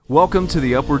Welcome to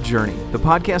The Upward Journey, the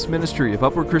podcast ministry of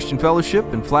Upward Christian Fellowship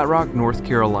in Flat Rock, North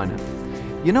Carolina.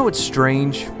 You know, it's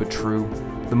strange but true.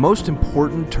 The most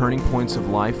important turning points of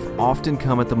life often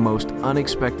come at the most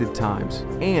unexpected times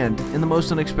and in the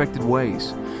most unexpected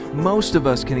ways. Most of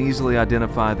us can easily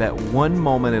identify that one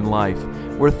moment in life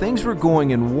where things were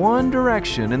going in one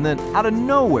direction and then out of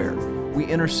nowhere, we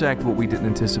intersect what we didn't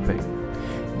anticipate.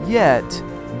 Yet,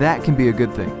 that can be a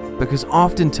good thing, because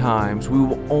oftentimes we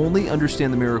will only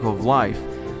understand the miracle of life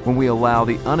when we allow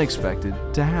the unexpected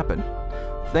to happen.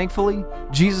 Thankfully,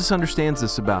 Jesus understands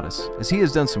this about us, as He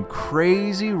has done some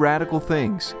crazy, radical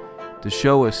things to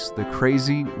show us the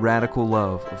crazy, radical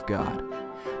love of God.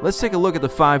 Let's take a look at the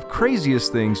 5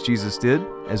 craziest things Jesus did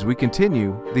as we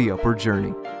continue the upward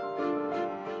journey.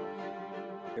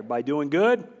 Everybody doing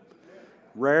good?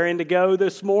 Raring to go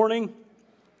this morning?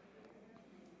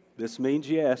 This means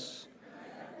yes.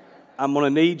 I'm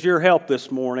going to need your help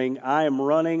this morning. I am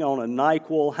running on a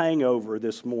NyQuil hangover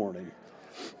this morning.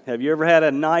 Have you ever had a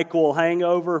NyQuil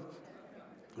hangover?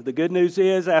 The good news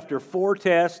is, after 4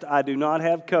 tests, I do not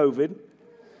have COVID.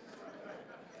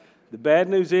 The bad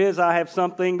news is, I have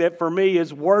something that for me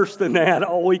is worse than that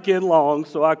all weekend long,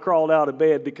 so I crawled out of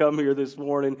bed to come here this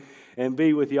morning and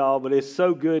be with y'all, but it's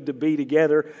so good to be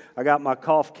together. I got my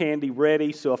cough candy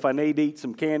ready, so if I need to eat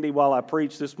some candy while I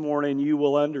preach this morning, you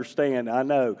will understand, I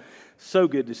know. So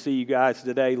good to see you guys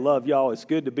today. Love y'all. It's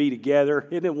good to be together.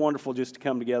 Isn't it wonderful just to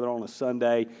come together on a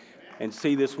Sunday and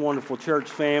see this wonderful church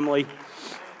family?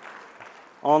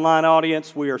 Online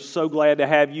audience, we are so glad to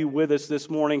have you with us this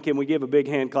morning. Can we give a big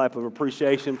hand clap of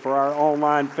appreciation for our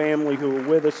online family who are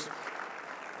with us?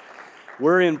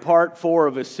 We're in part 4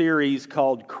 of a series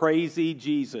called Crazy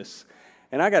Jesus.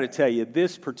 And I got to tell you,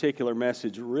 this particular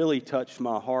message really touched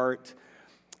my heart.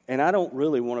 And I don't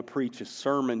really want to preach a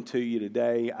sermon to you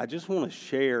today. I just want to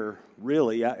share,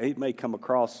 really, it may come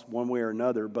across one way or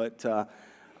another, but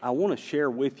I want to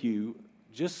share with you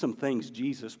just some things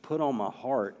Jesus put on my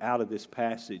heart out of this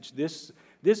passage.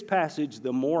 This passage,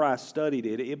 the more I studied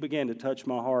it, it began to touch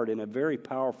my heart in a very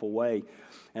powerful way.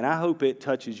 And I hope it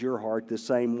touches your heart the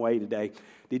same way today.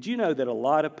 Did you know that a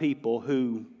lot of people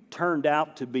who turned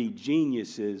out to be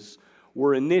geniuses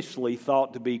were initially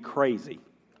thought to be crazy?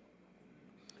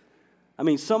 I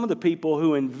mean, some of the people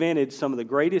who invented some of the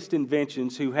greatest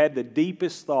inventions, who had the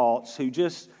deepest thoughts, who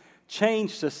just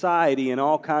changed society in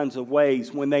all kinds of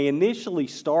ways, when they initially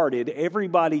started,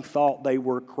 everybody thought they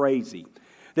were crazy.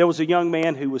 There was a young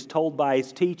man who was told by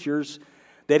his teachers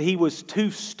that he was too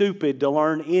stupid to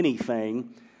learn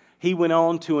anything. He went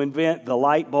on to invent the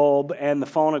light bulb and the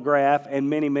phonograph and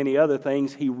many, many other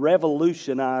things. He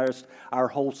revolutionized our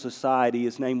whole society.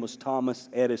 His name was Thomas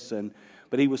Edison.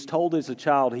 But he was told as a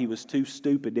child he was too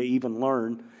stupid to even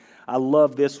learn. I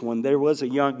love this one. There was a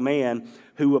young man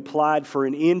who applied for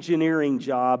an engineering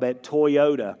job at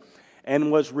Toyota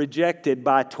and was rejected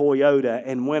by Toyota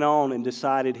and went on and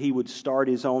decided he would start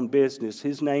his own business.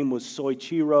 His name was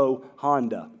Soichiro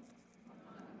Honda.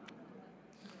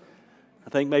 I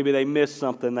think maybe they missed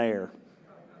something there.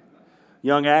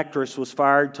 Young actress was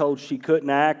fired, told she couldn't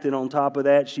act, and on top of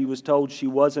that, she was told she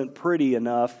wasn't pretty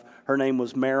enough. Her name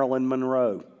was Marilyn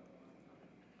Monroe.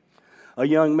 A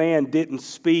young man didn't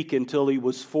speak until he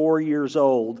was 4 years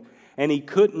old, and he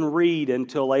couldn't read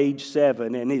until age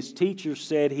 7, and his teacher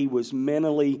said he was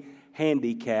mentally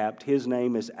handicapped. His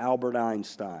name is Albert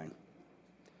Einstein.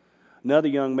 Another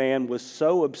young man was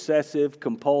so obsessive,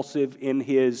 compulsive in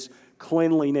his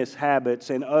cleanliness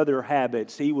habits and other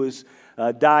habits. He was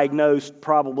diagnosed,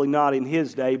 probably not in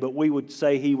his day, but we would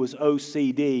say he was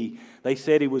OCD. They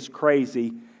said he was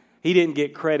crazy. He didn't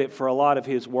get credit for a lot of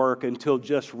his work until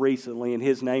just recently, and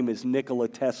his name is Nikola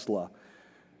Tesla.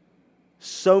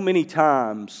 So many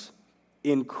times,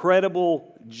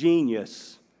 incredible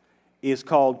genius is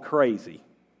called crazy.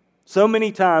 So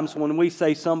many times when we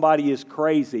say somebody is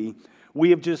crazy, we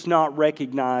have just not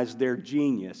recognized their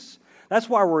genius. That's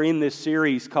why we're in this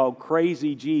series called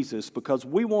Crazy Jesus, because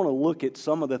we want to look at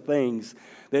some of the things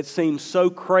that seem so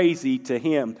crazy to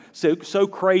him, so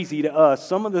crazy to us.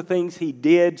 Some of the things he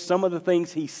did, some of the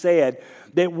things he said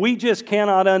that we just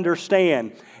cannot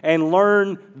understand, and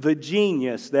learn the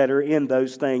genius that are in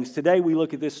those things. Today we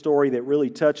look at this story that really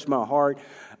touched my heart.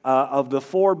 Of the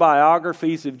 4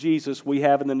 biographies of Jesus we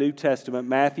have in the New Testament,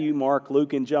 Matthew, Mark,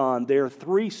 Luke, and John, there are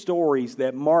 3 stories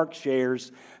that Mark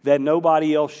shares that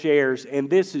nobody else shares, and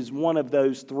this is one of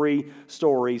those 3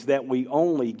 stories that we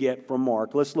only get from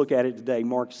Mark. Let's look at it today.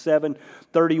 Mark 7,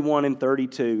 31 and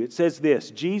 32. It says this: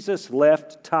 Jesus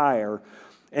left Tyre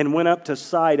and went up to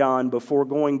Sidon before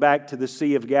going back to the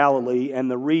Sea of Galilee and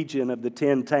the region of the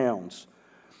 10 towns.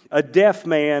 a deaf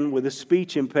man with a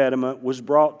speech impediment was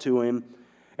brought to him,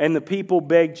 and the people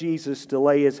begged Jesus to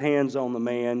lay his hands on the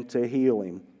man to heal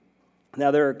him.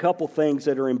 Now, there are a couple things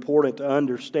that are important to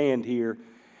understand here.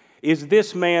 Is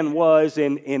this man was,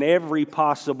 in every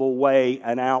possible way,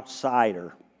 an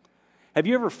outsider. Have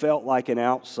you ever felt like an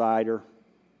outsider?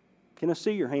 Can I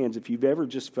see your hands if you've ever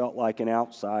just felt like an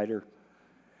outsider?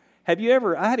 Have you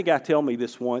ever, I had a guy tell me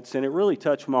this once, and it really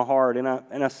touched my heart, and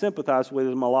I sympathize with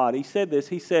him a lot. He said this,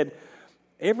 he said,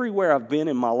 everywhere I've been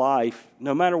in my life,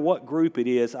 no matter what group it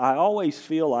is, I always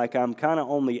feel like I'm kind of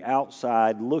on the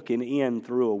outside looking in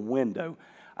through a window.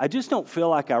 I just don't feel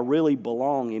like I really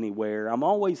belong anywhere. I'm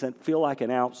always feel like an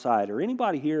outsider.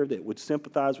 Anybody here that would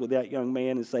sympathize with that young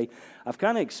man and say, I've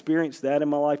kind of experienced that in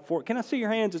my life? Can I see your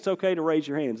hands? It's okay to raise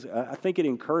your hands. I think it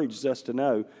encourages us to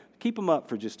know. Keep them up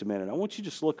for just a minute. I want you to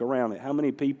just look around at how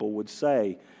many people would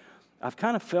say, I've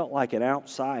kind of felt like an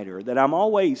outsider, that I'm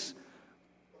always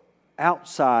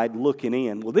outside looking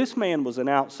in. Well, this man was an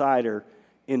outsider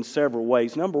in several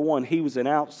ways. Number one, he was an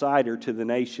outsider to the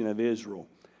nation of Israel.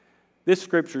 This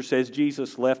scripture says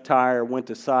Jesus left Tyre, went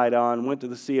to Sidon, went to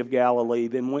the Sea of Galilee,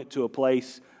 then went to a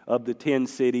place of the 10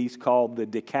 cities called the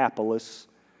Decapolis.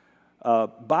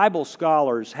 Bible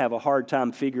scholars have a hard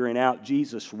time figuring out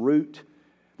Jesus' route.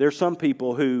 There are some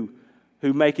people who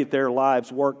make it their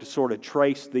lives work to sort of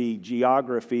trace the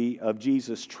geography of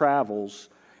Jesus' travels.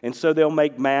 And so they'll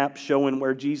make maps showing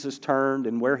where Jesus turned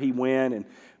and where he went and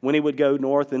when he would go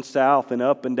north and south and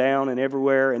up and down and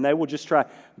everywhere. And they will just try.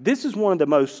 This is one of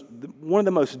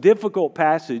the most difficult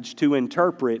passages to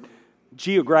interpret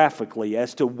geographically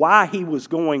as to why he was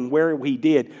going where he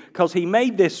did. Because he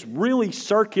made this really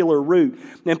circular route.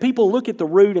 And people look at the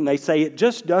route and they say it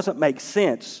just doesn't make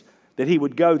sense that he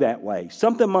would go that way.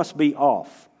 Something must be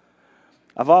off.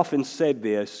 I've often said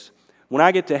this. When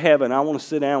I get to heaven, I want to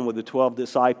sit down with the 12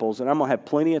 disciples, and I'm going to have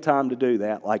plenty of time to do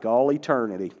that, like all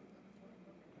eternity.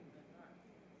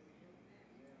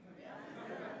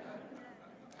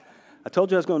 I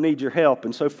told you I was going to need your help,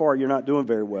 and so far you're not doing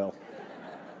very well.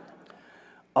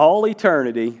 All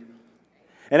eternity.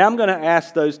 And I'm going to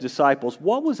ask those disciples,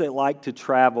 what was it like to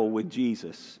travel with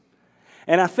Jesus?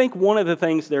 And I think one of the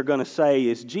things they're going to say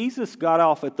is Jesus got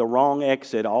off at the wrong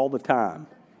exit all the time.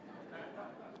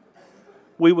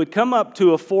 We would come up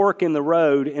to a fork in the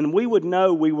road, and we would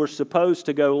know we were supposed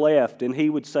to go left, and he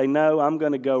would say, no, I'm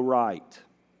going to go right.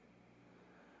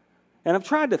 And I've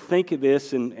tried to think of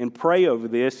this and pray over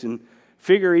this and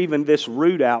figure even this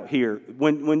route out here.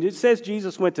 When it says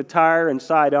Jesus went to Tyre and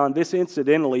Sidon, this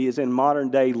incidentally is in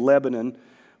modern-day Lebanon.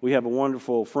 We have a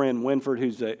wonderful friend, Winford,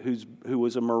 who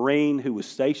was a Marine who was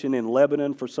stationed in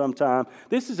Lebanon for some time.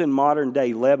 This is in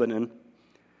modern-day Lebanon.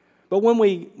 But when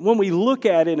we look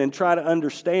at it and try to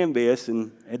understand this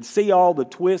and see all the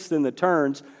twists and the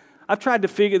turns, I've tried to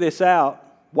figure this out,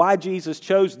 why Jesus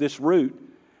chose this route.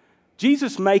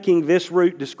 Jesus making this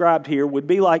route described here would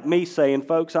be like me saying,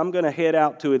 folks, I'm going to head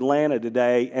out to Atlanta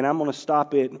today, and I'm going to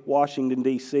stop at Washington,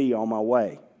 D.C. on my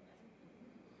way.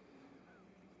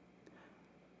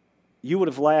 You would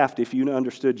have laughed if you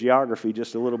understood geography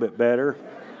just a little bit better.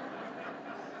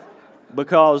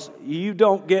 Because you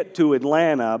don't get to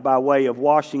Atlanta by way of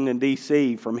Washington,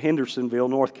 D.C. from Hendersonville,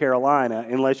 North Carolina,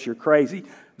 unless you're crazy.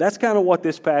 That's kind of what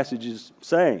this passage is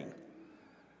saying.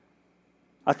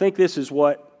 I think this is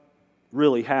what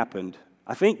really happened.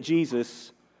 I think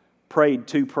Jesus prayed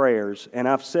 2 prayers, and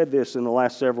I've said this in the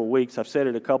last several weeks. I've said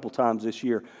it a couple times this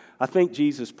year. I think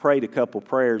Jesus prayed a couple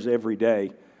prayers every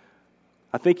day.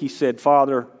 I think he said,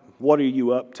 Father, what are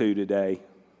you up to today?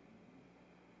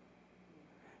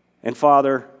 And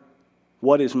Father,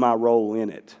 what is my role in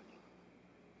it?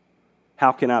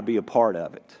 How can I be a part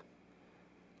of it?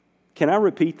 Can I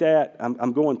repeat that?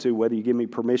 I'm going to, whether you give me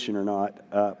permission or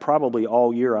not. Probably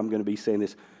all year I'm going to be saying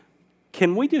this.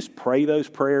 Can we just pray those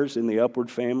prayers in the Upward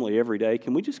family every day?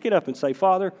 Can we just get up and say,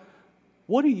 Father,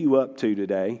 what are you up to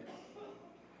today?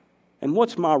 And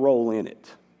what's my role in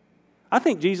it? I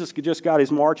think Jesus just got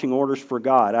his marching orders for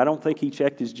God. I don't think he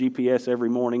checked his GPS every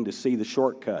morning to see the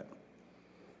shortcut.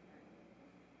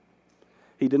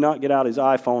 He did not get out his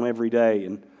iPhone every day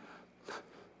and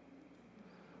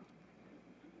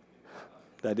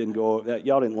that didn't go.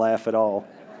 Y'all didn't laugh at all.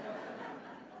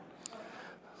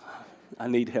 I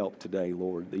need help today,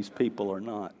 Lord. These people are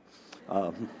not.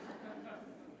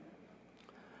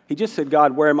 He just said,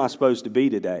 God, where am I supposed to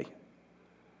be today?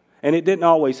 And it didn't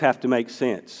always have to make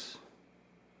sense.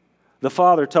 The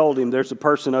Father told him, there's a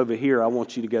person over here I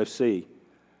want you to go see.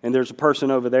 And there's a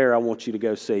person over there I want you to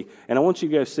go see. And I want you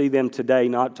to go see them today,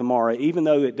 not tomorrow, even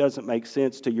though it doesn't make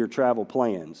sense to your travel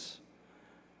plans.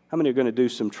 How many are going to do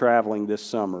some traveling this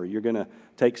summer? You're going to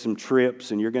take some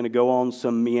trips, and you're going to go on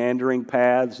some meandering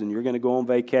paths, and you're going to go on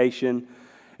vacation.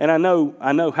 And I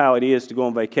know how it is to go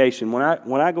on vacation. When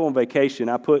I go on vacation,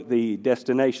 I put the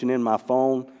destination in my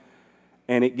phone,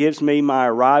 and it gives me my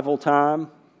arrival time,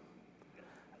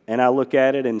 and I look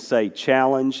at it and say,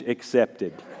 challenge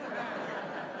accepted.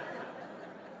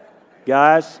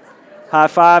 Guys, high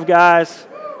five, guys.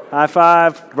 High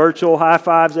five, virtual high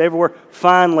fives everywhere.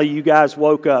 Finally, you guys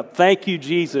woke up. Thank you,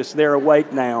 Jesus. They're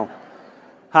awake now.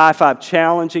 High five,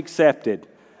 challenge accepted.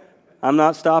 I'm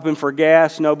not stopping for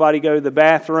gas. Nobody go to the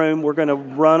bathroom. We're going to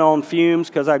run on fumes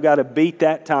because I've got to beat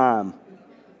that time.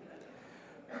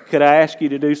 Could I ask you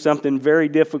to do something very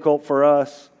difficult for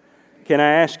us? Can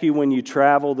I ask you when you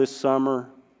travel this summer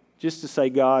just to say,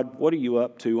 God, what are you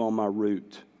up to on my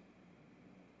route?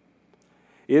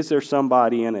 Is there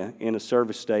somebody in a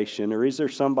service station, or is there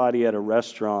somebody at a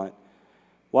restaurant?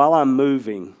 While I'm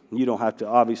moving, you don't have to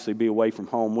obviously be away from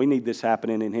home. We need this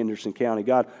happening in Henderson County.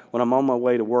 God, when I'm on my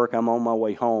way to work, I'm on my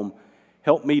way home.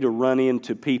 Help me to run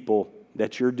into people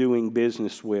that you're doing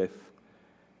business with,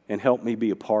 and help me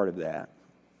be a part of that.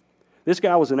 This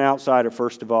guy was an outsider,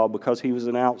 first of all, because he was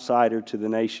an outsider to the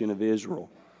nation of Israel.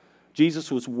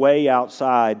 Jesus was way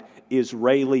outside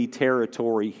Israeli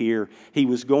territory here. He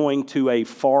was going to a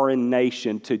foreign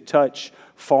nation to touch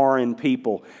foreign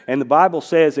people. And the Bible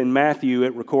says in Matthew,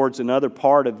 it records another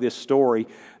part of this story,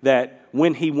 that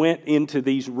when he went into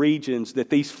these regions, that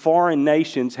these foreign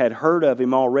nations had heard of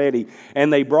him already,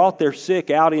 and they brought their sick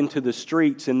out into the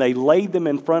streets, and they laid them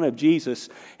in front of Jesus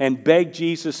and begged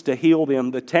Jesus to heal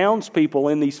them. The townspeople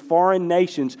in these foreign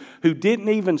nations who didn't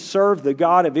even serve the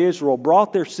God of Israel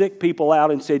brought their sick people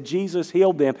out and said, Jesus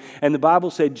healed them. And the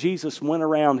Bible said Jesus went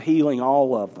around healing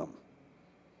all of them.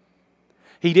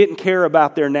 He didn't care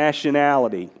about their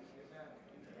nationality.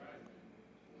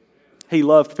 He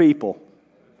loved people.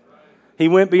 He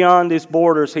went beyond his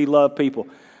borders. He loved people.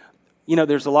 You know,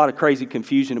 there's a lot of crazy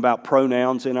confusion about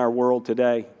pronouns in our world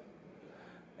today.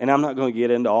 And I'm not going to get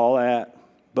into all that.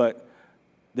 But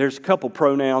there's a couple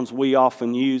pronouns we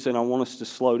often use, and I want us to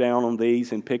slow down on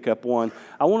these and pick up one.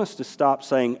 I want us to stop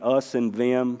saying us and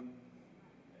them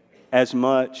as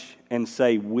much and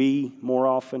say we more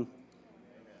often.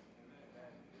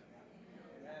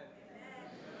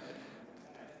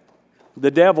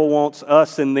 The devil wants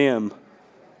us and them.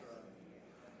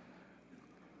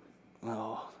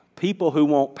 Oh, people who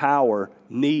want power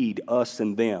need us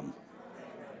and them.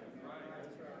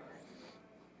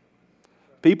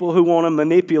 People who want to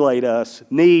manipulate us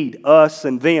need us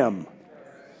and them.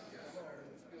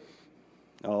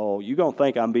 Oh, you're going to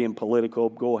think I'm being political.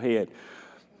 Go ahead.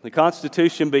 The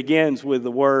Constitution begins with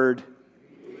the word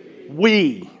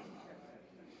we.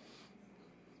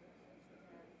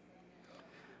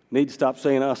 Need to stop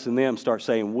saying us and them, start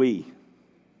saying we.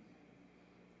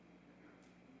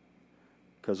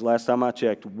 Because last time I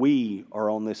checked, we are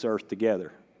on this earth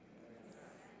together.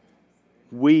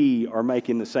 We are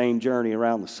making the same journey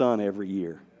around the sun every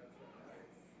year.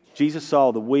 Jesus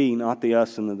saw the we, not the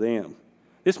us and the them.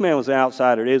 This man was an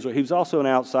outsider to Israel. He was also an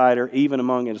outsider even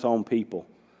among his own people.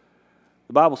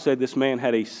 The Bible said this man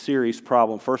had a serious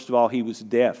problem. First of all, he was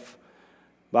deaf.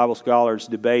 Bible scholars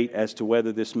debate as to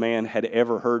whether this man had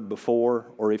ever heard before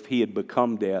or if he had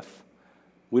become deaf.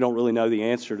 We don't really know the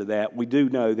answer to that. We do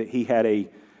know that he had a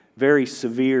very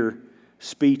severe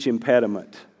speech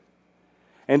impediment.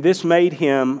 And this made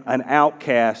him an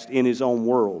outcast in his own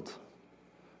world.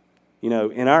 You know,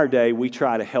 in our day, we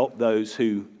try to help those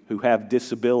who have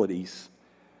disabilities.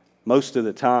 Most of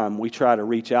the time, we try to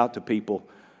reach out to people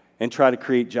and try to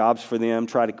create jobs for them,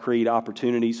 try to create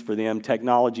opportunities for them.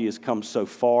 Technology has come so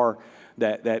far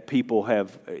that people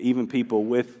have, even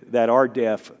people that are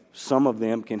deaf, some of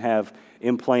them can have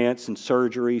implants and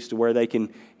surgeries to where they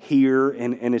can hear,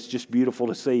 and it's just beautiful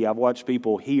to see. I've watched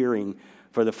people hearing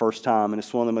for the first time, and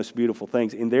it's one of the most beautiful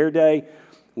things. In their day,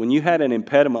 when you had an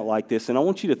impediment like this, and I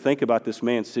want you to think about this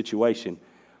man's situation,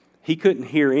 he couldn't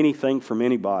hear anything from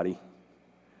anybody.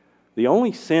 The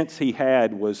only sense he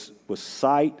had was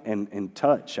sight and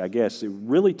touch, I guess.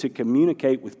 Really, to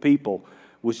communicate with people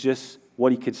was just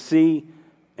what he could see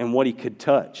and what he could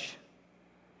touch.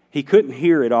 He couldn't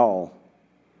hear at all.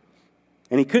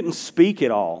 And he couldn't speak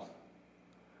at all.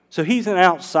 So he's an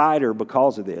outsider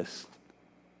because of this.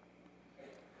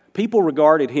 People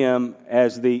regarded him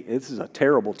as this is a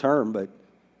terrible term, but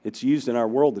it's used in our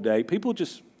world today. People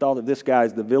just thought of this guy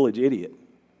as the village idiot.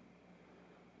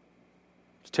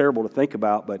 It's terrible to think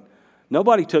about, but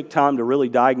nobody took time to really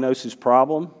diagnose his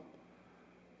problem.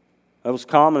 That was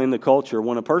common in the culture.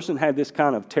 When a person had this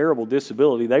kind of terrible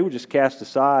disability, they were just cast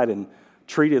aside and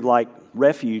treated like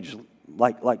refuge,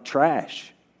 like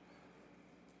trash.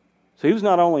 So he was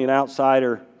not only an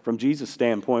outsider from Jesus'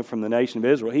 standpoint, from the nation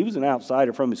of Israel, he was an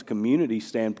outsider from his community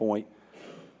standpoint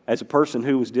as a person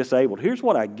who was disabled. Here's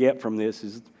what I get from this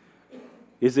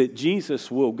is that Jesus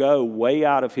will go way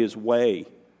out of his way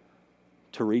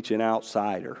to reach an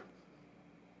outsider.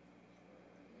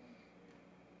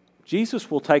 Jesus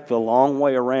will take the long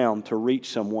way around to reach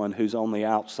someone who's on the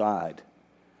outside.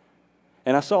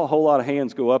 And I saw a whole lot of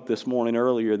hands go up this morning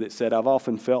earlier that said, I've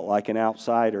often felt like an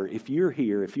outsider. If you're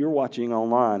here, if you're watching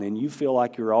online and you feel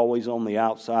like you're always on the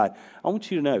outside, I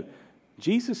want you to know,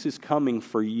 Jesus is coming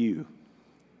for you.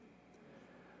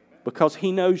 Because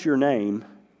he knows your name.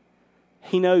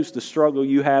 He knows the struggle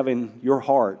you have in your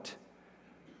heart.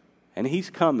 And he's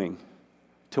coming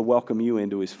to welcome you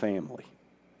into his family.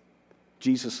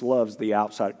 Jesus loves the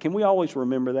outsider. Can we always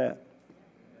remember that?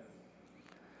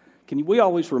 Can we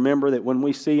always remember that when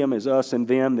we see them as us and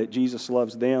them, that Jesus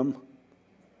loves them?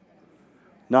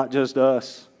 Not just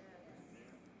us.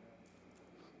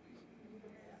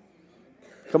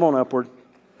 Come on upward.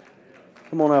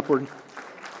 Come on upward.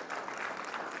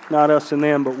 Not us and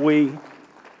them, but we.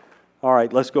 All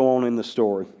right, let's go on in the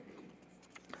story.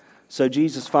 So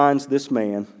Jesus finds this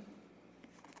man.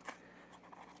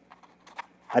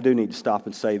 I do need to stop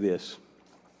and say this.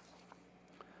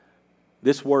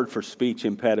 This word for speech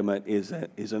impediment is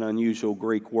an unusual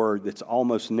Greek word that's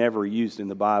almost never used in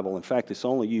the Bible. In fact, it's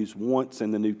only used once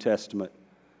in the New Testament.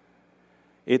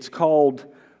 It's called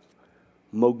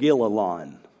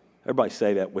mogillalon. Everybody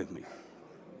say that with me.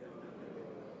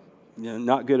 Yeah,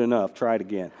 not good enough. Try it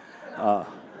again.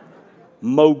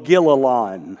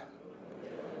 Mogillalon.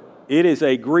 It is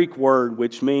a Greek word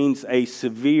which means a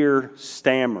severe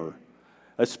stammer.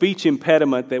 A speech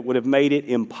impediment that would have made it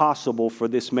impossible for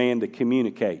this man to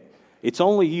communicate. It's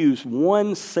only used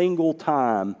one single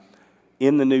time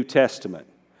in the New Testament.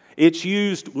 It's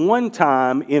used one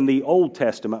time in the Old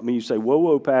Testament. I mean, you say,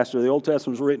 whoa, Pastor, the Old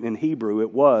Testament was written in Hebrew.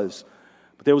 It was.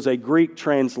 But there was a Greek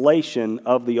translation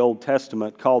of the Old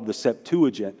Testament called the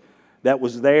Septuagint that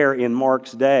was there in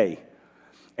Mark's day.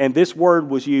 And this word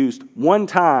was used one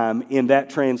time in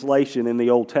that translation in the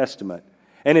Old Testament.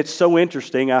 And it's so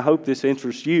interesting. I hope this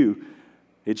interests you.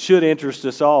 It should interest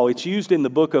us all. It's used in the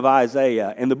book of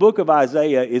Isaiah. And the book of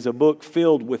Isaiah is a book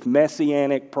filled with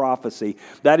messianic prophecy.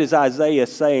 That is Isaiah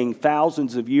saying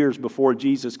thousands of years before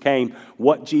Jesus came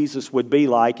what Jesus would be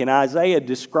like. And Isaiah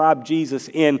described Jesus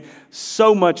in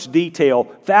so much detail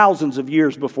thousands of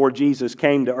years before Jesus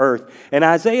came to earth. And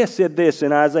Isaiah said this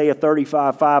in Isaiah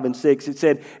 35, 5 and 6. It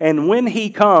said, and when he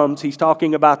comes, he's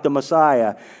talking about the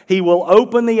Messiah, he will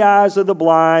open the eyes of the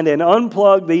blind and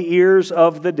unplug the ears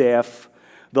of the deaf.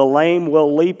 The lame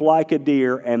will leap like a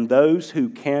deer, and those who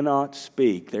cannot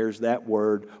speak, there's that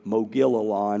word,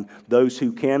 mogillalon, those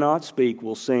who cannot speak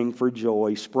will sing for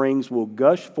joy. Springs will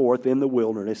gush forth in the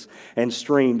wilderness, and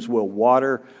streams will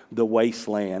water the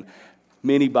wasteland.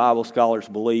 Many Bible scholars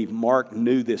believe Mark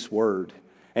knew this word,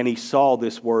 and he saw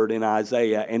this word in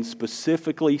Isaiah, and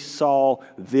specifically saw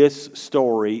this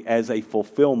story as a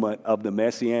fulfillment of the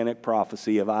messianic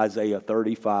prophecy of Isaiah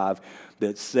 35,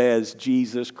 that says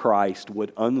Jesus Christ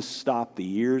would unstop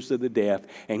the ears of the deaf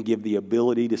and give the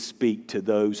ability to speak to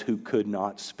those who could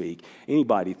not speak.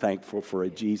 Anybody thankful for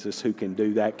a Jesus who can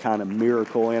do that kind of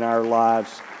miracle in our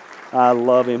lives? I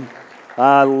love him.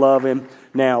 I love him.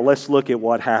 Now, let's look at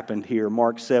what happened here.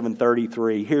 Mark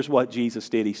 7:33. Here's what Jesus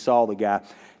did. He saw the guy.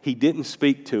 He didn't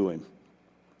speak to him.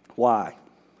 Why?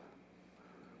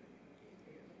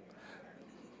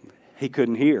 He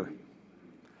couldn't hear.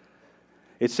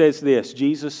 It says this,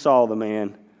 Jesus saw the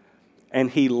man, and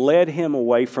he led him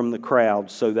away from the crowd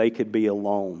so they could be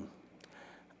alone.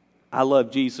 I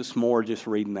love Jesus more just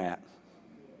reading that.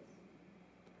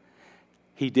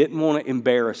 He didn't want to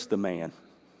embarrass the man.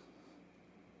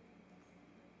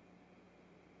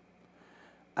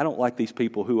 I don't like these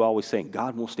people who always say,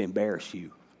 God wants to embarrass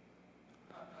you.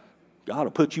 God will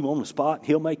put you on the spot.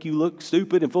 He'll make you look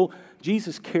stupid and fool.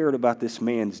 Jesus cared about this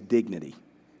man's dignity.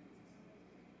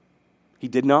 He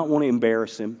did not want to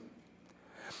embarrass him.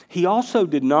 He also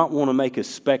did not want to make a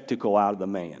spectacle out of the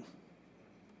man.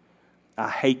 I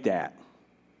hate that.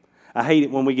 I hate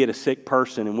it when we get a sick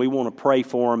person and we want to pray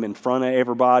for them in front of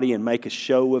everybody and make a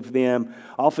show of them.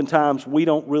 Oftentimes, we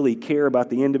don't really care about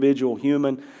the individual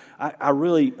human. I've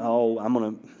already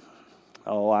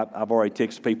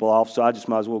ticked some people off, so I just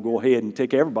might as well go ahead and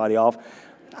tick everybody off.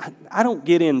 I don't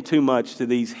get in too much to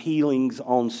these healings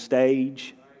on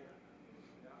stage.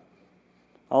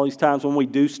 All these times when we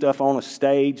do stuff on a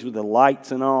stage with the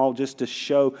lights and all just to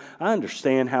show, I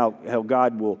understand how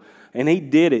God will, and he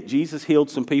did it. Jesus healed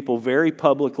some people very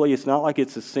publicly. It's not like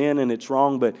it's a sin and it's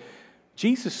wrong, but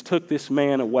Jesus took this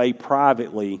man away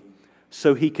privately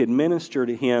so he could minister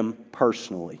to him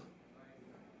personally.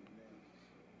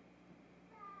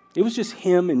 It was just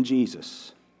him and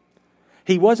Jesus.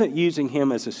 He wasn't using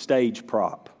him as a stage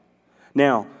prop.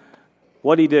 Now,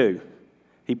 what did he do?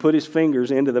 He put his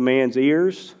fingers into the man's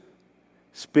ears,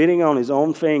 spitting on his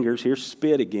own fingers. Here's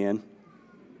spit again.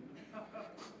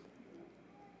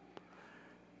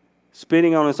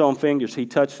 Spitting on his own fingers, he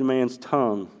touched the man's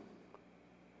tongue.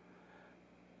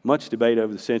 Much debate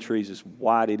over the centuries is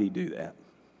why did he do that?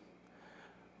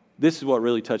 This is what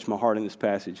really touched my heart in this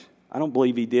passage. I don't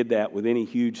believe he did that with any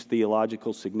huge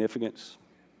theological significance.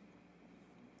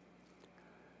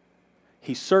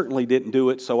 He certainly didn't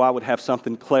do it so I would have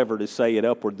something clever to say at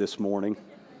Upward this morning.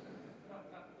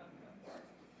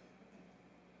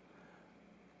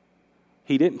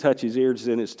 He didn't touch his ears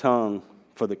and his tongue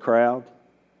for the crowd.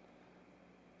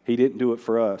 He didn't do it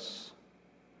for us.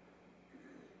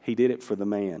 He did it for the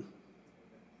man.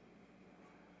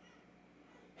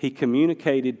 He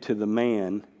communicated to the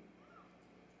man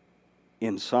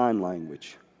in sign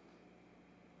language.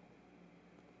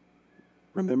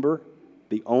 Remember,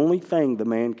 the only thing the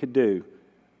man could do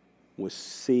was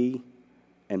see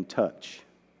and touch.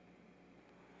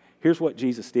 Here's what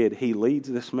Jesus did. He leads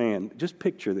this man. Just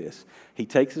picture this. He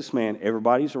takes this man,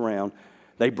 everybody's around.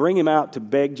 They bring him out to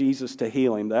beg Jesus to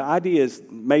heal him. The idea is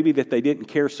maybe that they didn't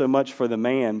care so much for the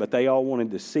man, but they all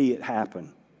wanted to see it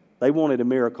happen. They wanted a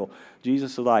miracle.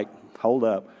 Jesus is like, hold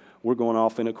up, we're going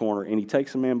off in a corner. And he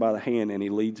takes the man by the hand and he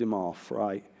leads him off,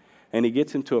 right? And he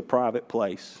gets him to a private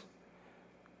place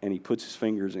and he puts his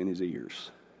fingers in his ears.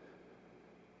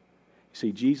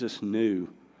 See, Jesus knew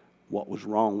what was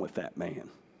wrong with that man.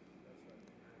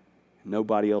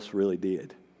 Nobody else really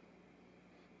did.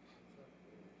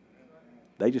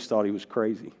 They just thought he was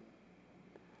crazy.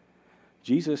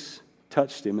 Jesus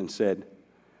touched him and said,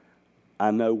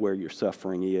 I know where your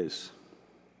suffering is.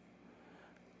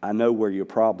 I know where your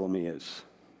problem is.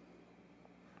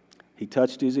 He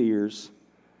touched his ears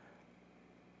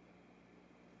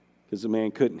because the man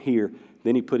couldn't hear.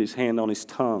 Then he put his hand on his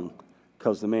tongue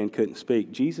because the man couldn't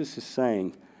speak. Jesus is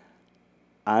saying,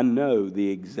 I know the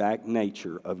exact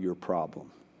nature of your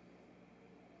problem.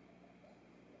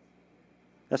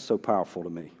 That's so powerful to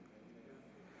me.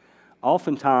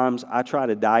 Oftentimes, I try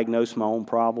to diagnose my own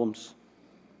problems.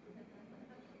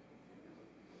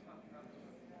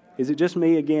 Is it just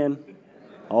me again?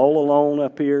 All alone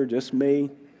up here, just me?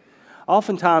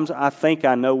 Oftentimes, I think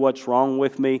I know what's wrong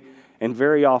with me, and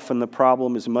very often the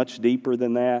problem is much deeper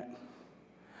than that.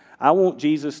 I want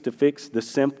Jesus to fix the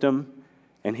symptom,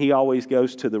 and he always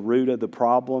goes to the root of the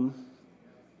problem.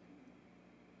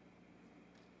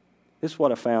 This is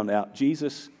what I found out.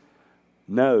 Jesus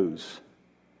knows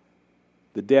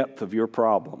the depth of your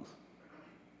problem.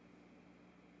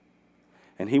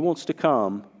 And he wants to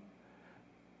come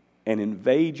and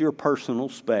invade your personal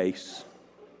space.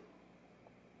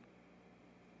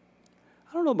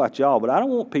 I don't know about y'all, but I don't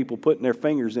want people putting their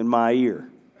fingers in my ear.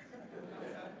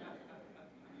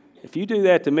 If you do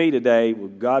that to me today, well,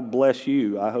 God bless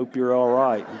you. I hope you're all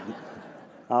right.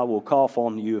 I will cough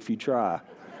on you if you try.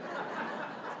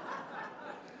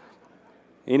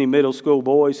 Any middle school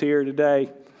boys here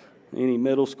today? Any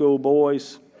middle school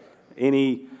boys?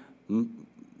 Any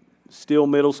still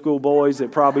middle school boys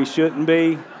that probably shouldn't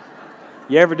be?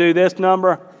 You ever do this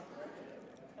number?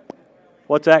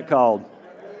 What's that called?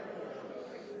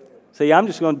 See, I'm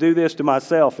just going to do this to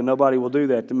myself, and nobody will do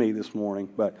that to me this morning.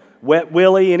 But wet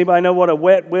willy, anybody know what a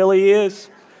wet willy is?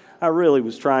 I really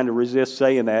was trying to resist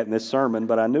saying that in this sermon,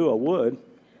 but I knew I would.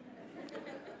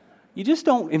 You just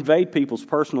don't invade people's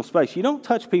personal space. You don't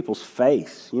touch people's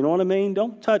face. You know what I mean?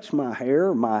 Don't touch my hair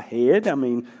or my head. I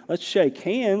mean, let's shake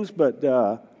hands,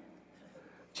 but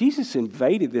Jesus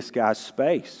invaded this guy's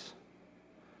space.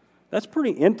 That's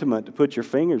pretty intimate to put your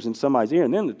fingers in somebody's ear,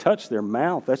 and then to touch their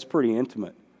mouth, that's pretty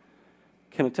intimate.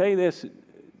 Can I tell you this?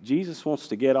 Jesus wants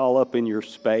to get all up in your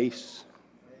space.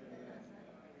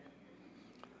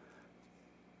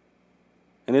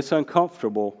 And it's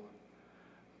uncomfortable,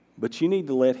 but you need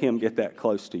to let him get that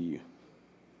close to you.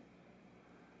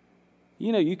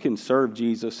 You know, you can serve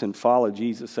Jesus and follow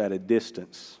Jesus at a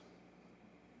distance.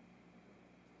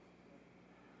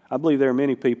 I believe there are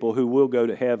many people who will go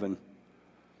to heaven,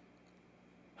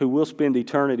 who will spend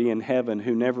eternity in heaven,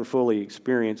 who never fully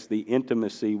experienced the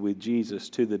intimacy with Jesus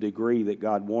to the degree that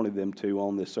God wanted them to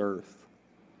on this earth.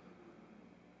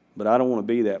 But I don't want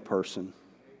to be that person.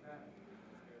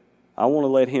 I want to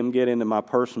let him get into my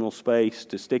personal space,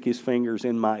 to stick his fingers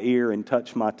in my ear and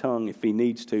touch my tongue if he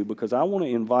needs to, because I want to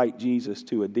invite Jesus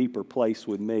to a deeper place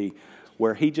with me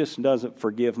where He just doesn't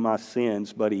forgive my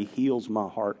sins, but He heals my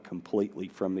heart completely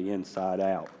from the inside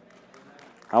out.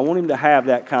 I want Him to have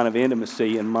that kind of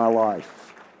intimacy in my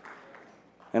life.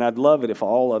 And I'd love it if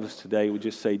all of us today would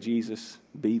just say, Jesus,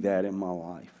 be that in my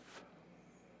life.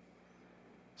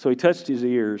 So He touched his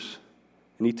ears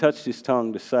and He touched his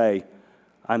tongue to say,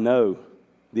 I know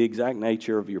the exact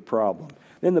nature of your problem.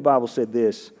 Then the Bible said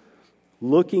this,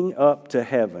 looking up to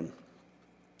heaven.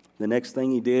 The next thing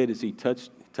He did is He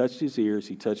touched his ears,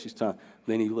 He touched his tongue.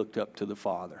 Then He looked up to the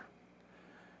Father.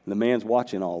 And the man's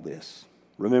watching all this.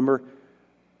 Remember,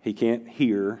 he can't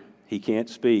hear, he can't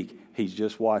speak. He's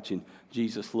just watching.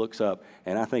 Jesus looks up.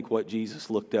 And I think what Jesus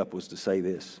looked up was to say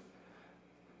this,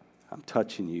 I'm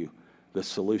touching you. The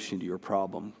solution to your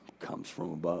problem comes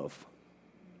from above.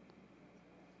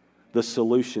 The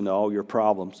solution to all your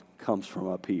problems comes from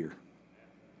up here.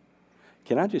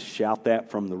 Can I just shout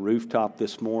that from the rooftop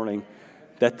this morning?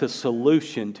 That the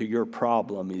solution to your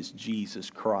problem is Jesus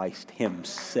Christ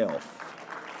Himself.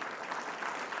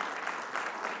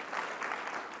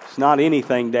 It's not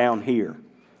anything down here.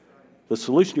 The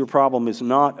solution to your problem is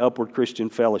not Upward Christian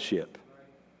Fellowship.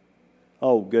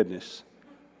 Oh, goodness.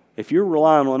 If you're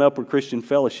relying on Upward Christian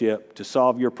Fellowship to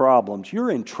solve your problems,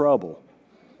 you're in trouble.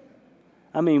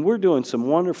 I mean, we're doing some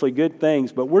wonderfully good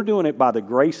things, but we're doing it by the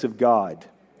grace of God.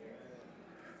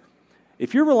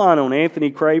 If you're relying on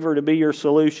Anthony Craver to be your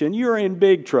solution, you're in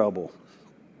big trouble.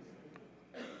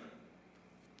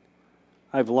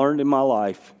 I've learned in my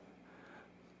life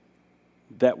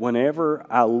that whenever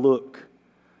I look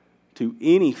to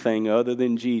anything other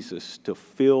than Jesus to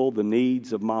fill the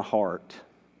needs of my heart,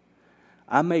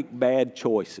 I make bad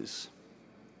choices.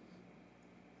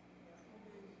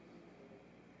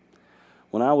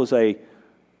 When I was a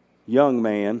young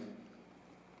man,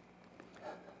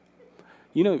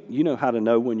 you know how to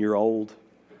know when you're old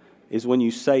is when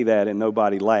you say that and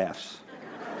nobody laughs.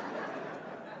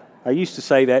 I used to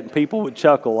say that and people would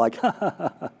chuckle like, ha, ha,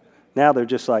 ha, ha. Now they're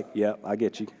just like, yeah, I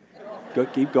get you. Go,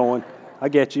 keep going. I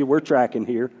get you. We're tracking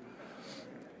here.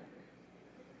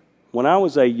 When I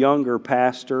was a younger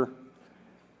pastor,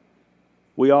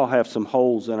 we all have some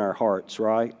holes in our hearts,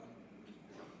 right?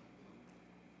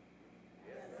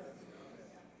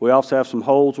 We also have some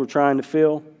holes we're trying to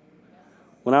fill.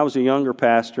 When I was a younger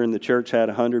pastor and the church had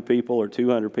 100 people or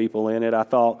 200 people in it, I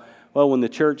thought, well, when the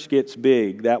church gets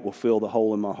big, that will fill the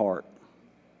hole in my heart.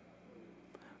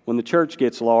 When the church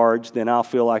gets large, then I'll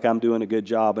feel like I'm doing a good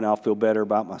job and I'll feel better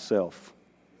about myself.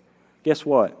 Guess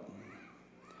what?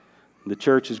 The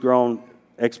church has grown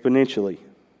exponentially.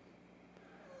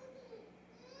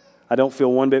 I don't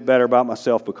feel one bit better about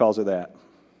myself because of that.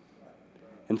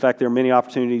 In fact, there are many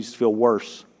opportunities to feel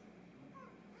worse.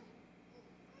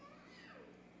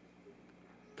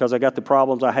 Because I got the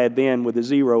problems I had then with a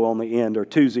zero on the end or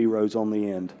 2 zeros on the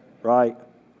end, right?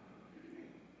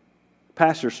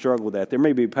 Pastors struggle with that. There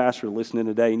may be a pastor listening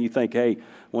today and you think, hey,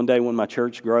 one day when my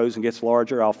church grows and gets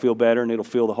larger, I'll feel better and it'll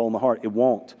fill the hole in my heart. It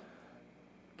won't.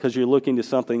 Because you're looking to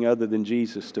something other than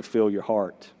Jesus to fill your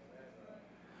heart.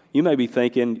 You may be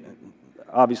thinking,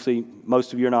 obviously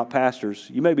most of you are not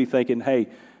pastors, you may be thinking, hey,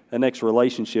 the next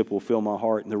relationship will fill my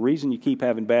heart. And the reason you keep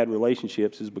having bad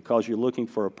relationships is because you're looking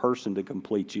for a person to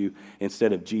complete you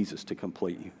instead of Jesus to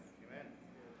complete you. Amen.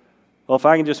 Well, if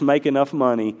I can just make enough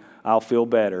money, I'll feel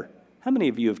better. How many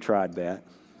of you have tried that?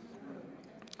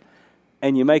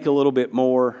 And you make a little bit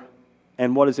more,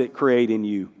 and what does it create in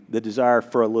you? The desire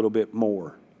for a little bit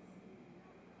more.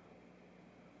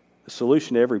 The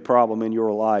solution to every problem in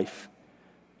your life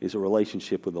is a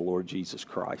relationship with the Lord Jesus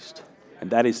Christ. And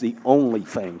that is the only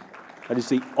thing. That is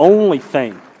the only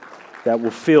thing that will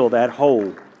fill that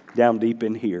hole down deep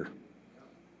in here.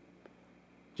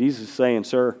 Jesus is saying,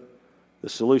 sir, the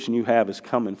solution you have is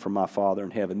coming from my Father in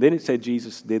heaven. Then it said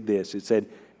Jesus did this. It said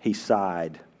he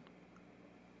sighed.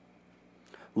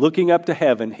 Looking up to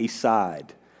heaven, he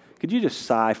sighed. Could you just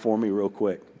sigh for me real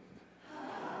quick?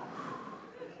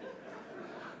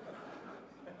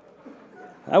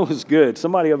 That was good.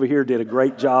 Somebody over here did a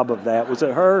great job of that. Was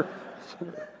it her?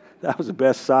 That was the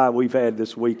best sigh we've had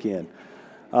this weekend.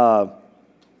 Can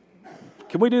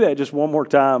we do that just one more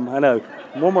time? I know.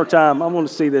 One more time. I want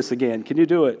to see this again. Can you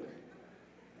do it?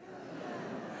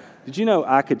 Did you know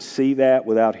I could see that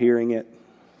without hearing it?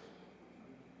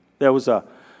 There was the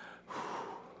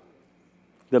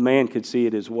man could see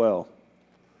it as well.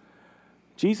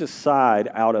 Jesus sighed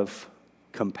out of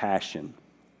compassion.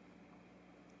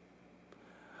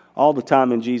 All the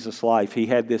time in Jesus' life, he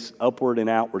had this upward and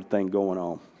outward thing going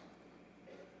on.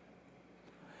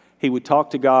 He would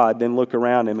talk to God, then look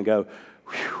around him and go,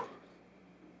 whew.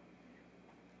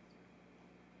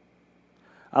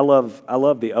 I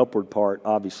love the upward part,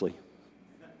 obviously.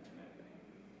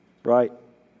 right?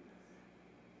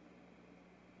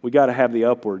 We got to have the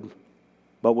upward,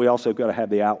 but we also got to have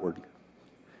the outward.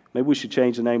 Maybe we should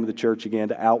change the name of the church again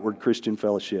to Outward Christian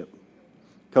Fellowship,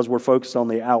 because we're focused on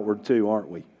the outward too, aren't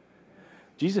we?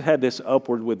 Jesus had this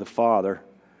upward with the Father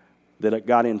that it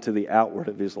got into the outward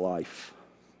of his life.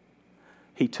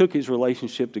 He took his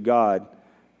relationship to God,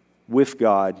 with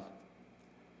God,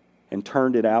 and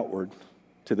turned it outward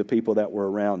to the people that were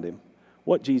around him.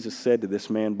 What Jesus said to this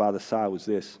man by the side was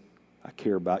this: I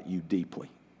care about you deeply.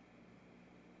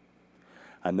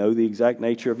 I know the exact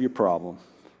nature of your problem.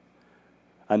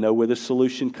 I know where the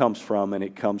solution comes from, and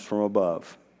it comes from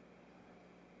above.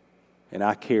 And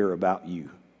I care about you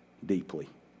deeply.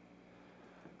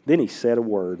 Then he said a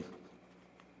word.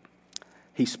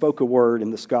 He spoke a word,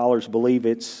 and the scholars believe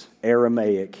it's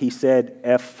Aramaic. He said,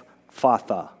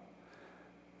 Ephphatha.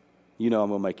 You know I'm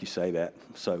going to make you say that,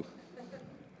 so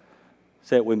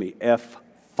say it with me,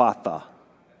 Ephphatha.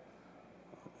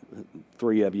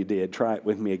 3 of you did. Try it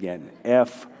with me again.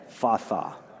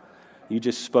 Ephphatha. You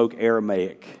just spoke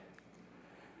Aramaic.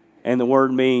 And the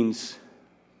word means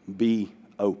be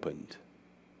opened.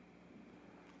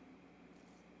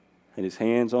 And his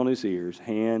hands on his ears,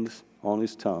 hands on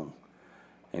his tongue.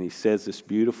 And he says this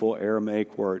beautiful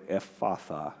Aramaic word,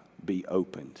 Ephphatha, be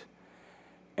opened.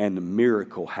 And the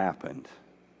miracle happened.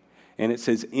 And it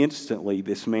says instantly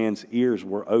this man's ears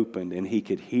were opened and he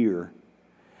could hear.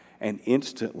 And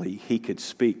instantly he could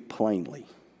speak plainly.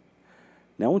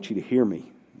 Now I want you to hear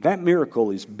me. That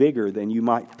miracle is bigger than you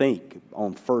might think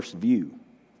on first view.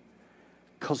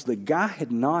 Because the guy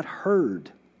had not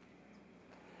heard.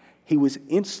 He was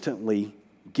instantly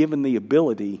given the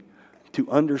ability to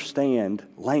understand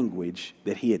language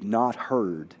that he had not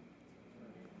heard.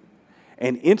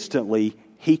 And instantly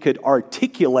he could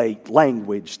articulate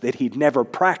language that he'd never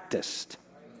practiced.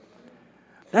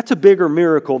 That's a bigger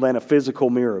miracle than a physical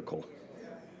miracle.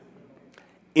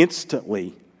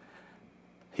 Instantly,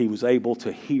 he was able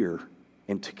to hear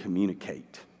and to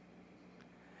communicate.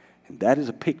 And that is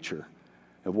a picture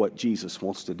of what Jesus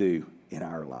wants to do in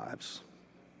our lives.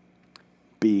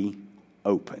 Be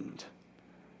opened.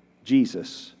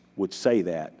 Jesus would say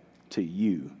that to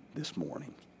you this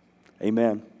morning.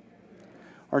 Amen.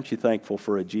 Aren't you thankful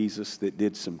for a Jesus that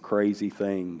did some crazy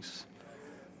things,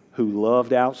 who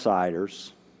loved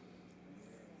outsiders,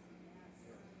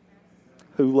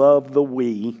 who loved the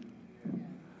we,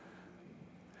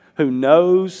 who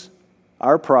knows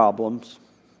our problems,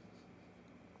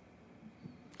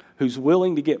 who's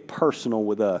willing to get personal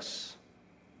with us,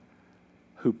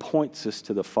 who points us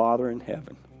to the Father in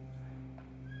heaven,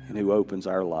 and who opens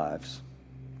our lives.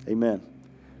 Amen.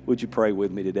 Would you pray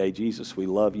with me today? Jesus, we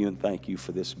love you and thank you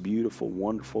for this beautiful,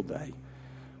 wonderful day.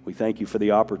 We thank you for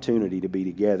the opportunity to be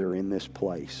together in this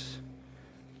place,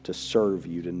 to serve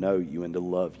you, to know you, and to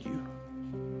love you.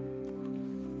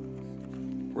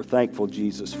 We're thankful,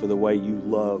 Jesus, for the way you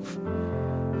love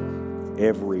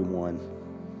everyone.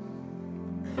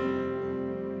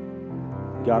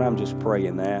 God, I'm just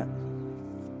praying that.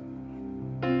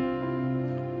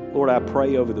 Lord, I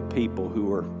pray over the people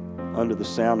who are under the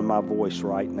sound of my voice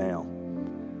right now.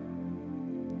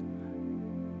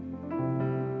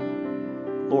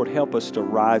 Lord, help us to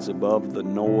rise above the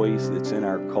noise that's in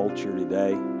our culture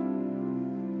today.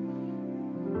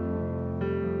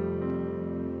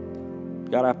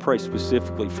 God, I pray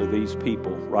specifically for these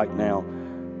people right now,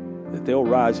 that they'll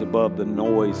rise above the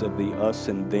noise of the us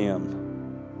and them.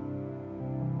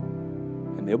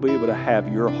 And they'll be able to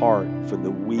have your heart for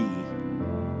the we.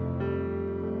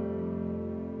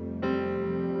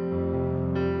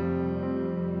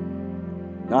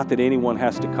 Not that anyone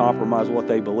has to compromise what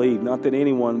they believe. Not that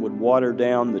anyone would water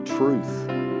down the truth.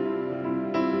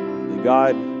 That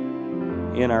God,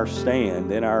 in our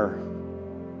stand, in our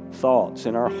thoughts,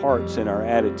 in our hearts, in our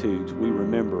attitudes, we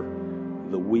remember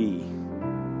the we.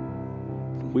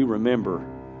 We remember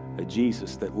a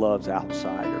Jesus that loves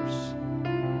outsiders.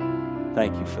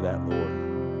 Thank you for that, Lord.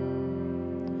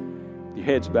 Your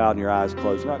head's bowed and your eyes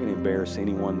closed. You're not going to embarrass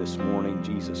anyone this morning.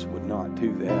 Jesus would not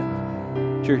do that.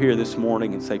 If you're here this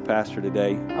morning and say, Pastor,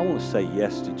 today, I want to say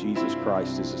yes to Jesus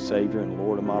Christ as the Savior and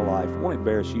Lord of my life. I won't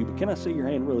embarrass you, but can I see your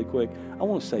hand really quick? I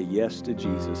want to say yes to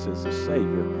Jesus as the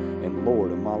Savior and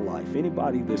Lord of my life.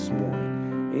 Anybody this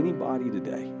morning? Anybody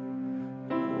today?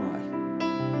 All right.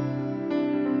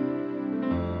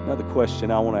 Another question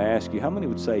I want to ask you. How many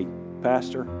would say,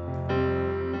 Pastor,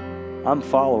 I'm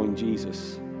following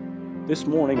Jesus. This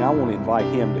morning, I want to invite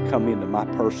Him to come into my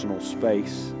personal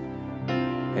space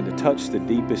and to touch the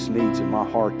deepest needs in my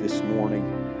heart this morning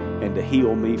and to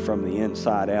heal me from the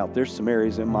inside out. There's some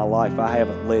areas in my life I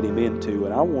haven't let Him into,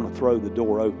 and I want to throw the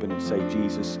door open and say,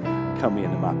 Jesus, come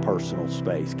into my personal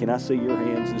space. Can I see your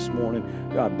hands this morning?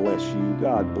 God bless you.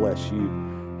 God bless you.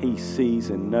 He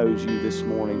sees and knows you this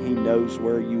morning. He knows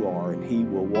where you are, and He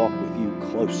will walk with you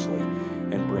closely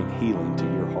and bring healing to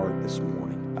your heart this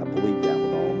morning. I believe that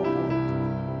with all of my heart.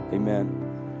 Amen.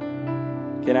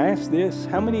 Can I ask this?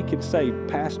 How many could say,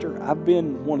 Pastor, I've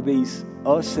been one of these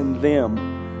us and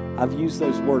them? I've used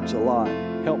those words a lot.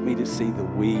 Help me to see the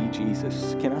we,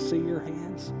 Jesus. Can I see your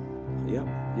hands? Yep.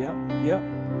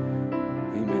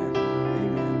 Amen.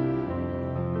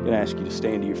 I'm going to ask you to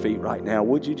stand to your feet right now.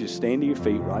 Would you just stand to your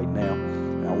feet right now?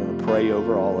 And I want to pray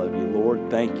over all of you. Lord,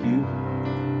 thank you.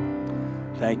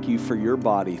 Thank you for your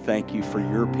body. Thank you for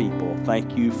your people.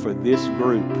 Thank you for this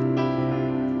group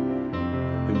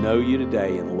who know you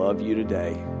today and love you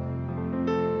today.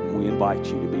 And we invite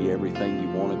you to be everything you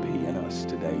want to be in us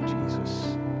today,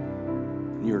 Jesus.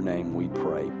 In your name we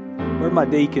pray. Where'd my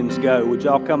deacons go? Would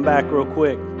y'all come back real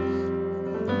quick?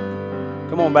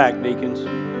 Come on back, deacons.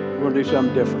 We're going to do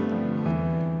something different.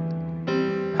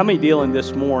 How many dealing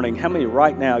this morning? How many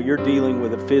right now you're dealing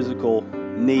with a physical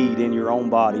need in your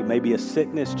own body? Maybe a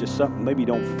sickness, just something. Maybe you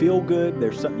don't feel good.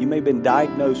 There's something. You may have been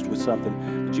diagnosed with something,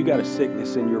 but you got a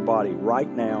sickness in your body right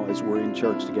now as we're in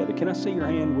church together. Can I see your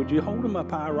hand? Would you hold them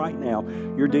up high right now?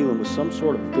 You're dealing with some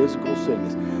sort of physical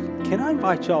sickness. Can I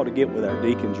invite y'all to get with our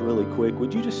deacons really quick?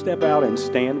 Would you just step out and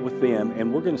stand with them?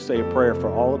 And we're going to say a prayer for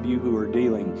all of you who are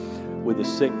dealing with a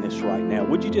sickness right now.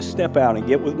 Would you just step out and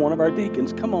get with one of our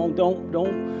deacons? Come on,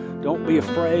 don't be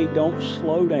afraid. Don't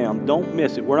slow down. Don't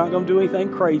miss it. We're not going to do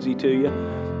anything crazy to you.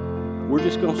 We're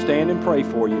just going to stand and pray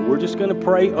for you. We're just going to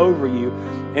pray over you.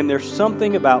 And there's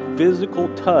something about physical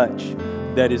touch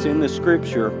that is in the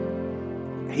Scripture.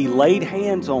 He laid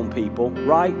hands on people,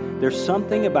 right? There's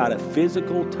something about a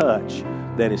physical touch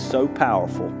that is so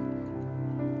powerful.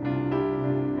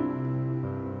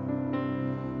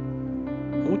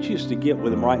 I want you just to get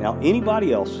with them right now.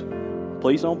 Anybody else,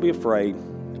 please don't be afraid.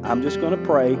 I'm just going to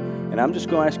pray, and I'm just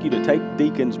going to ask you to take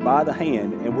deacons by the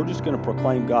hand, and we're just going to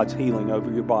proclaim God's healing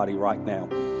over your body right now.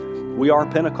 We are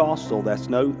Pentecostal. That's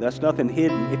nothing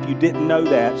hidden. If you didn't know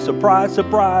that, surprise,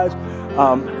 surprise.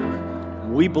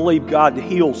 We believe God to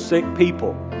heal sick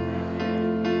people.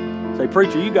 Say,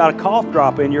 preacher, you got a cough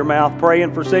drop in your mouth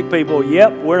praying for sick people.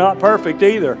 Yep, we're not perfect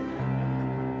either.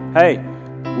 Hey,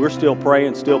 we're still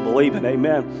praying, still believing.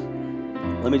 Amen.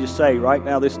 Let me just say, right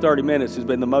now, this 30 minutes has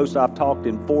been the most I've talked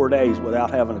in 4 days without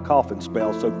having a coughing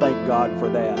spell, so thank God for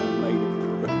that. I made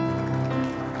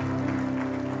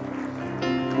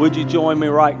it. Would you join me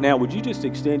right now? Would you just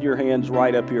extend your hands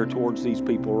right up here towards these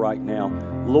people right now?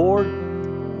 Lord,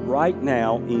 right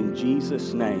now, in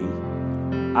Jesus'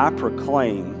 name, I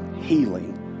proclaim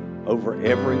healing over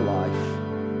every life.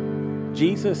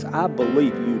 Jesus, I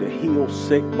believe you to heal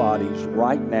sick bodies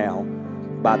right now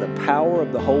by the power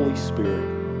of the Holy Spirit,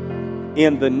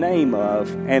 in the name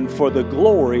of and for the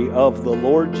glory of the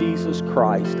Lord Jesus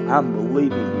Christ. I'm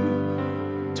believing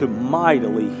you to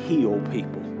mightily heal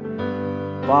people.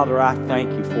 Father, I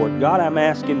thank you for it. God, I'm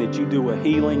asking that you do a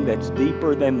healing that's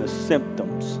deeper than the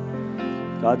symptoms.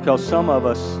 God, because some of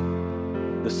us,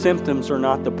 the symptoms are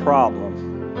not the problem.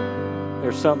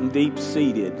 There's something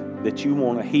deep-seated that you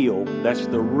want to heal. That's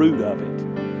the root of it.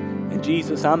 And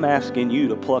Jesus, I'm asking you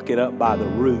to pluck it up by the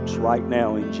roots right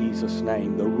now in Jesus'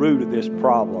 name. The root of this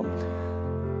problem.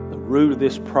 The root of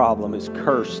this problem is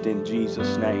cursed in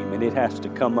Jesus' name. And it has to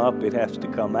come up. It has to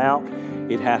come out.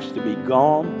 It has to be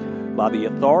gone by the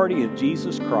authority of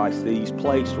Jesus Christ that He's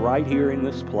placed right here in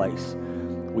this place.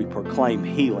 We proclaim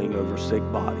healing over sick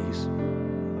bodies.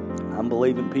 I'm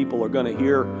believing people are going to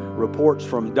hear reports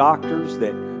from doctors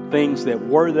that things that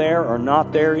were there are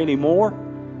not there anymore.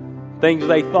 Things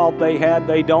they thought they had,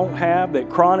 they don't have. That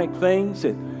chronic things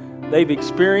that they've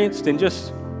experienced and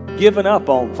just given up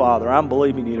on, Father. I'm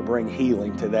believing you to bring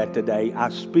healing to that today. I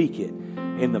speak it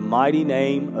in the mighty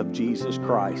name of Jesus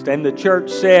Christ. And the church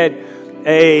said,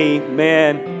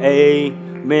 amen,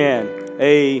 amen,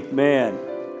 amen.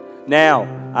 Now,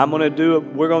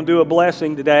 we're going to do a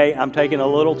blessing today. I'm taking a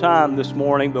little time this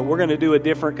morning, but we're going to do a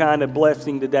different kind of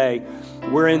blessing today.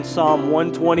 We're in Psalm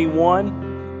 121.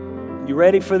 You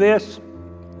ready for this?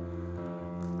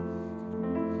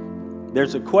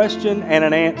 There's a question and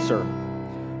an answer,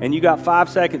 and you got 5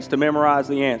 seconds to memorize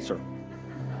the answer.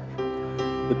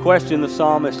 The question the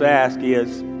psalmist asked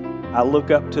is, I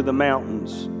look up to the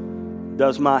mountains.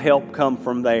 Does my help come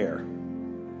from there?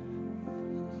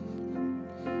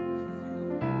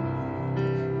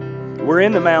 We're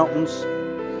in the mountains,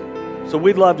 so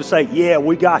we'd love to say, yeah,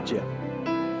 we got you.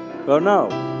 But no.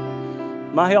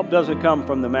 My help doesn't come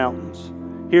from the mountains.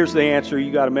 Here's the answer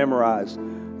you got to memorize.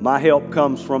 My help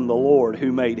comes from the Lord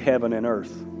who made heaven and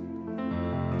earth.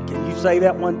 Can you say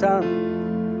that one time?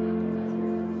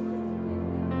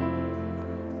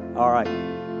 All right.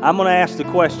 I'm going to ask the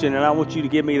question, and I want you to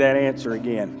give me that answer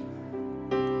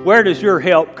again. Where does your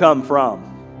help come from?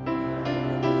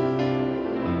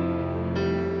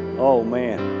 Oh,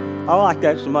 man. I like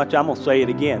that so much, I'm going to say it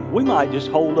again. We might just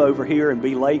hold over here and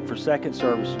be late for second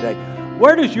service today.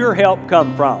 Where does your help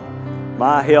come from?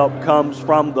 My help comes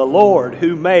from the Lord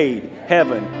who made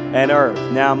heaven and earth.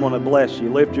 Now I'm going to bless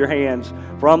you. Lift your hands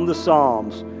from the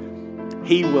Psalms.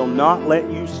 He will not let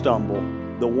you stumble.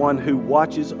 The one who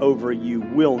watches over you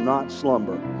will not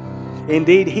slumber.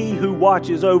 Indeed, he who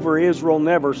watches over Israel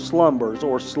never slumbers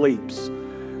or sleeps.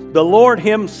 The Lord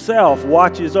himself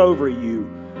watches over you.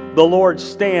 The Lord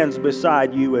stands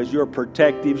beside you as your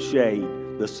protective shade.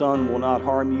 The sun will not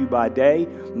harm you by day,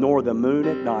 nor the moon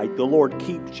at night. The Lord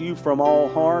keeps you from all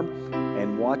harm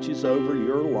and watches over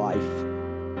your life.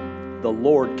 The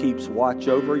Lord keeps watch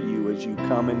over you as you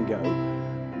come and go,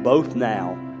 both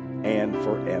now and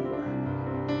forever.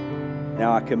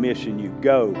 Now I commission you,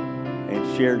 go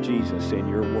and share Jesus in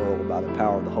your world by the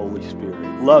power of the Holy Spirit.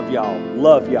 Love y'all.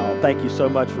 Love y'all. Thank you so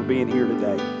much for being here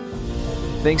today.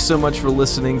 Thanks so much for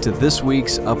listening to this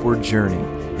week's Upward Journey.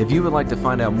 If you would like to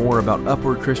find out more about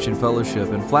Upward Christian Fellowship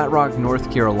in Flat Rock, North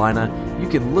Carolina, you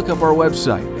can look up our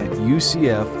website at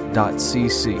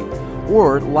ucf.cc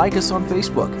or like us on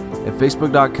Facebook at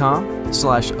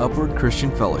facebook.com/Upward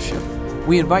Christian Fellowship.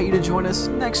 We invite you to join us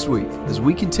next week as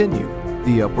we continue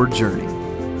the Upward Journey.